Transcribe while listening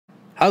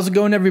How's it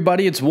going,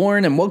 everybody? It's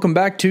Warren and welcome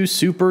back to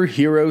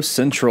Superhero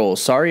Central.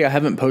 Sorry I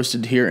haven't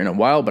posted here in a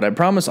while, but I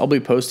promise I'll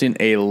be posting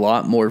a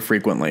lot more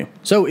frequently.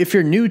 So if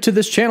you're new to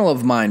this channel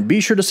of mine,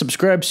 be sure to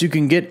subscribe so you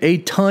can get a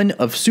ton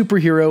of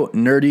superhero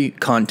nerdy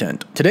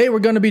content. Today we're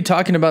going to be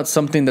talking about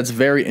something that's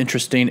very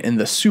interesting in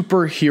the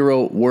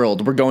superhero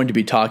world. We're going to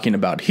be talking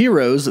about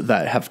heroes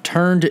that have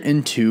turned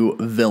into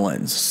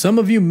villains. Some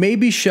of you may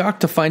be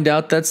shocked to find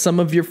out that some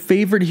of your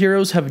favorite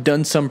heroes have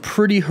done some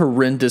pretty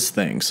horrendous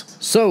things.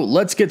 So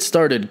let's get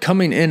started.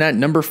 Coming in at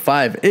number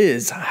 5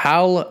 is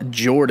Hal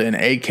Jordan,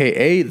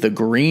 aka the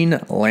Green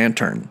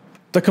Lantern.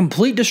 The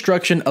complete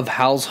destruction of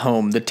Hal's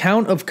home, the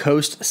town of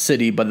Coast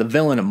City, by the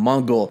villain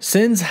Mongol,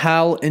 sends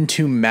Hal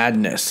into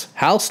madness.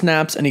 Hal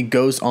snaps and he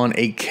goes on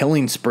a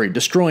killing spree,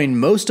 destroying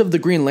most of the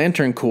Green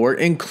Lantern Corps,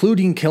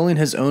 including killing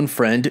his own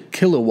friend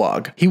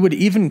Kilowog. He would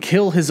even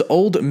kill his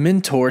old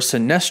mentor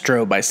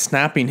Sinestro by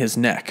snapping his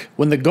neck.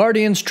 When the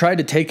Guardians try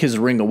to take his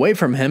ring away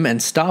from him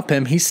and stop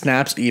him, he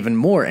snaps even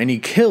more and he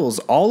kills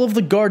all of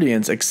the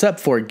Guardians except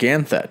for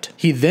Ganthet.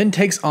 He then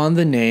takes on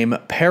the name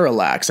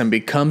Parallax and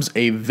becomes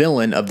a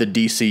villain of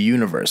the DC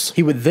universe.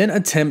 He would then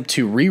attempt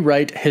to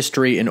rewrite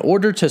history in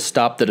order to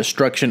stop the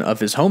destruction of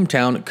his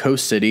hometown,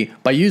 Coast City,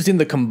 by using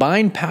the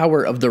combined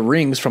power of the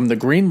rings from the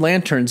Green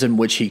Lanterns in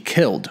which he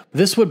killed.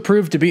 This would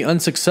prove to be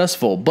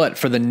unsuccessful, but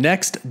for the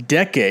next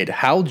decade,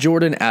 Hal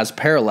Jordan as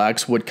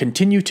Parallax would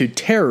continue to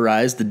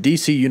terrorize the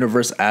DC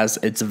universe as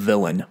its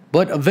villain.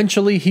 But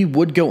eventually he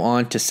would go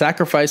on to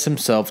sacrifice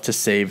himself to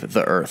save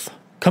the Earth.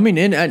 Coming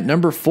in at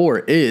number 4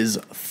 is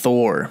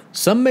Thor.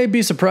 Some may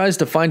be surprised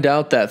to find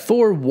out that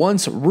Thor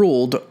once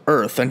ruled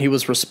Earth and he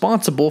was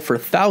responsible for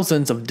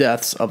thousands of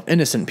deaths of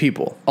innocent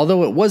people.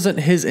 Although it wasn't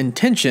his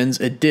intentions,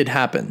 it did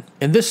happen.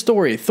 In this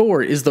story,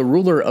 Thor is the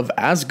ruler of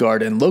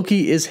Asgard and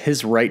Loki is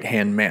his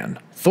right-hand man.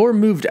 Thor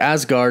moved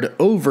Asgard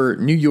over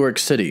New York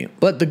City,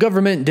 but the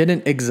government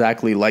didn't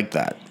exactly like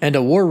that, and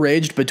a war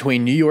raged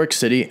between New York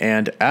City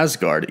and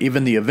Asgard.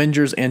 Even the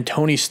Avengers and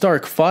Tony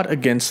Stark fought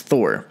against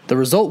Thor. The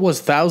result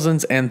was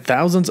thousands and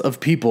thousands of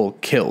people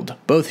killed,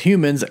 both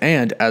humans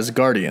and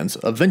Asgardians.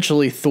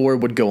 Eventually, Thor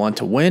would go on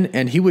to win,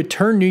 and he would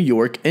turn New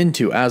York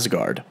into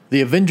Asgard.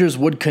 The Avengers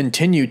would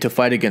continue to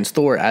fight against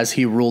Thor as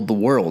he ruled the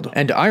world,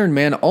 and Iron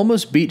Man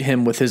almost beat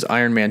him with his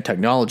Iron Man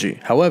technology.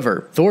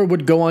 However, Thor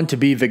would go on to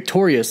be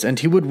victorious and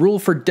he would rule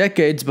for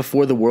decades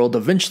before the world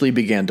eventually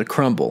began to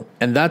crumble.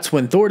 And that's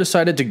when Thor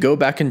decided to go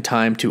back in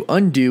time to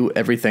undo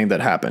everything that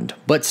happened.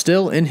 But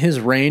still, in his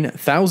reign,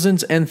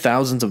 thousands and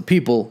thousands of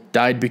people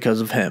died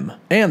because of him.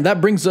 And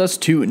that brings us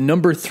to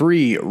number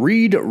 3,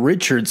 Reed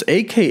Richards,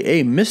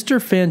 aka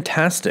Mr.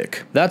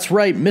 Fantastic. That's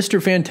right,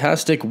 Mr.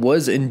 Fantastic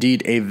was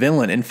indeed a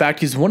villain. In fact,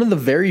 he's one of the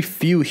very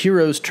few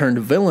heroes turned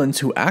villains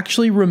who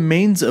actually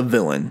remains a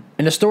villain.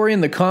 In a story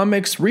in the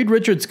comics, Reed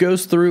Richards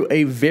goes through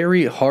a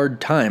very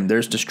hard time.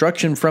 There's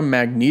destruction from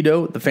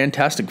Magneto, the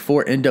Fantastic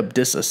Four end up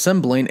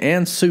disassembling,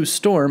 and Sue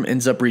Storm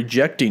ends up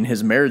rejecting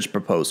his marriage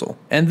proposal.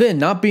 And then,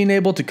 not being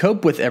able to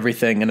cope with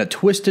everything, in a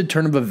twisted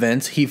turn of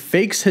events, he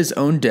fakes his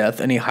own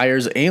death and he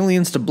hires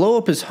aliens to blow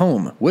up his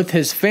home, with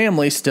his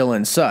family still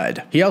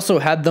inside. He also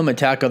had them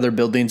attack other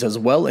buildings as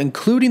well,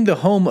 including the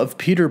home of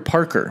Peter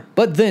Parker.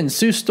 But then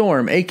Sue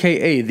Storm,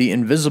 aka the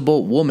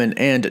Invisible Woman,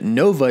 and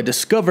Nova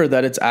discover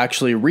that it's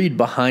actually Reed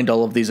behind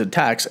all of these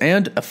attacks,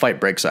 and a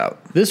fight breaks out.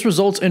 This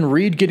results in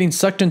Reed getting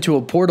sucked into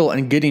a portal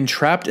and getting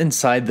trapped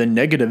inside the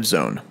negative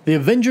zone. The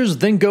Avengers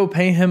then go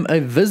pay him a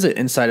visit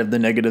inside of the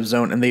negative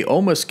zone and they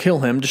almost kill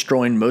him,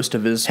 destroying most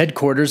of his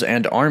headquarters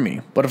and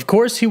army. But of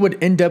course he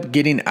would end up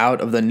getting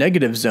out of the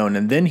negative zone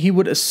and then he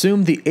would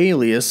assume the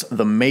alias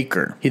the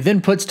Maker. He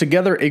then puts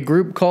together a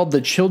group called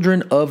the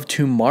Children of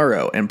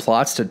Tomorrow and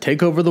plots to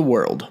take over the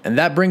world. And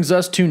that brings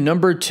us to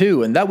number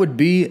 2, and that would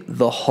be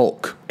the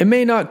Hulk. It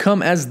may not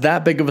come as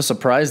that big of a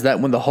surprise that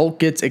when the Hulk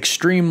gets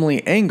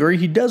extremely angry,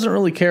 he doesn't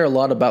really care a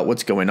lot about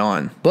what's going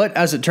on. But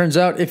as it turns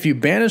out, if you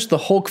banish the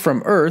Hulk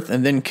from Earth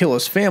and then kill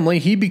his family,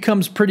 he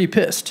becomes pretty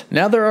pissed.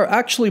 Now there are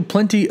actually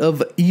plenty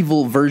of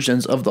evil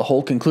versions of the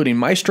Hulk, including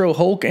Maestro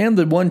Hulk and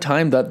the one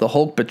time that the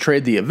Hulk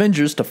betrayed the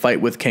Avengers to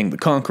fight with King the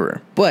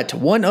Conqueror. But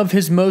one of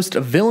his most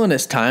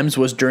villainous times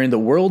was during the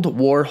World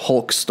War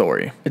Hulk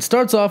story. It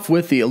starts off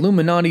with the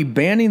Illuminati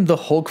banning the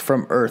Hulk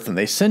from Earth and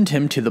they send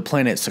him to the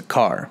planet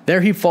Sakaar.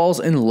 There he falls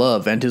in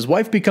love and his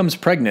wife becomes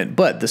pregnant,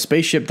 but the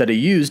spaceship that he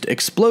used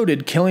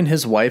exploded, killing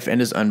his wife and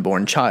his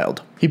unborn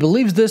child. He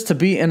believes this to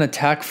be an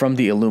attack from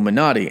the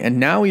Illuminati, and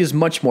now he is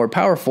much more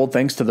powerful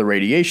thanks to the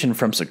radiation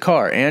from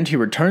Sakaar, and he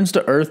returns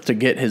to Earth to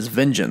get his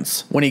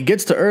vengeance. When he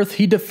gets to Earth,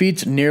 he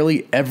defeats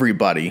nearly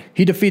everybody.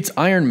 He defeats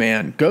Iron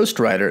Man, Ghost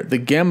Rider, the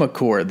Gamma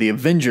Corps, the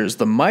Avengers,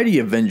 the Mighty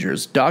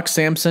Avengers, Doc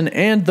Samson,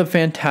 and the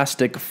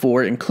Fantastic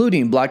Four,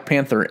 including Black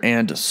Panther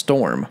and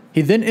Storm.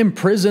 He then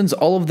imprisons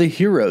all of the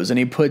heroes and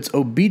he puts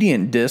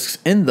obedient discs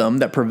in them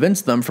that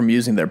prevents them from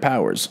using their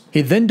powers.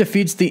 He then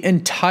defeats the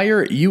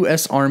entire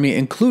US Army,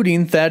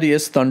 including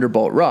Thaddeus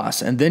Thunderbolt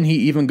Ross, and then he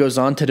even goes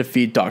on to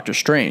defeat Doctor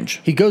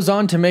Strange. He goes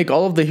on to make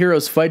all of the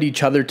heroes fight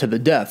each other to the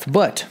death,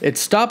 but it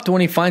stopped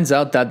when he finds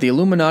out that the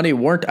Illuminati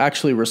weren't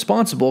actually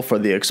responsible for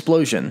the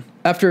explosion.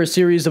 After a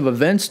series of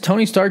events,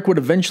 Tony Stark would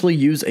eventually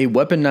use a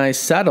weaponized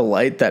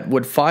satellite that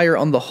would fire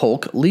on the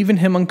Hulk, leaving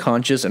him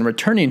unconscious and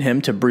returning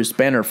him to Bruce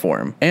Banner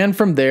form. And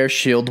from there,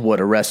 S.H.I.E.L.D.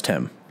 would arrest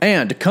him.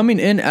 And coming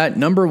in at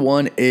number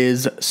 1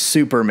 is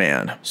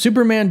Superman.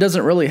 Superman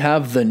doesn't really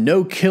have the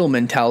no-kill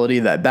mentality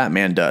that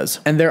Batman does,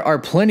 and there are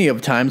plenty of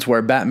times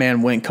where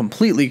Batman went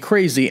completely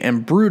crazy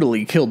and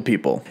brutally killed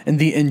people. In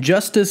the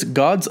Injustice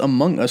Gods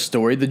Among Us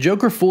story, the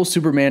Joker fools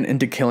Superman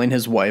into killing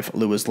his wife,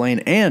 Lois Lane,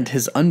 and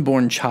his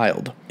unborn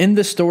child. In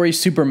this story,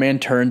 Superman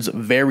turns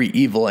very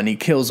evil and he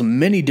kills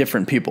many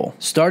different people,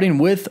 starting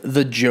with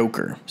the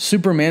Joker.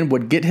 Superman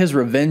would get his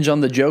revenge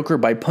on the Joker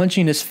by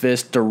punching his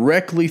fist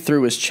directly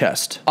through his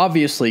chest,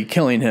 obviously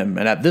killing him,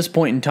 and at this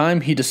point in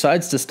time he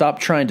decides to stop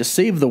trying to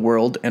save the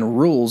world and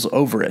rules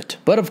over it.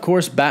 But of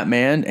course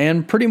Batman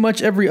and pretty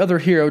much every other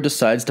hero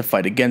decides to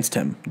fight against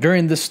him.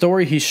 During this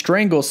story he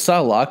strangles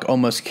Psylocke,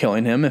 almost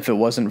killing him if it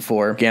wasn't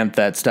for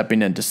Ganthet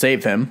stepping in to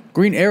save him.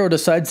 Green Arrow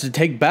decides to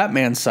take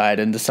Batman's side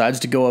and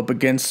decides to go up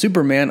against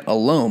Superman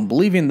alone,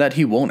 believing that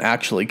he won't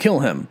actually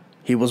kill him.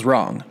 He was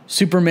wrong.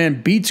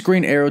 Superman beats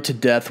Green Arrow to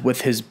death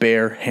with his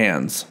bare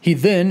hands. He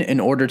then, in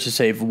order to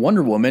save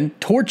Wonder Woman,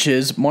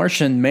 torches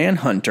Martian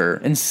Manhunter,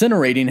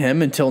 incinerating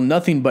him until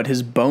nothing but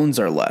his bones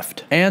are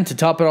left. And to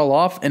top it all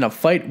off, in a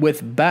fight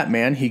with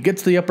Batman, he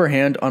gets the upper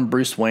hand on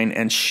Bruce Wayne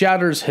and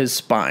shatters his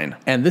spine.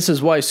 And this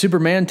is why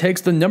Superman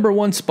takes the number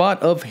 1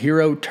 spot of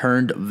hero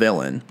turned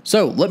villain.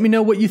 So let me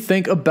know what you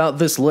think about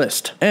this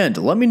list, and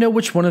let me know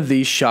which one of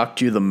these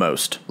shocked you the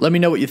most. Let me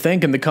know what you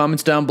think in the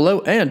comments down below,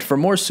 and for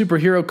more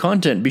superhero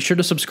content, be sure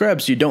to subscribe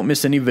so you don't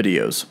miss any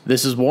videos.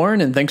 This is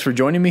Warren, and thanks for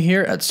joining me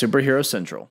here at Superhero Central.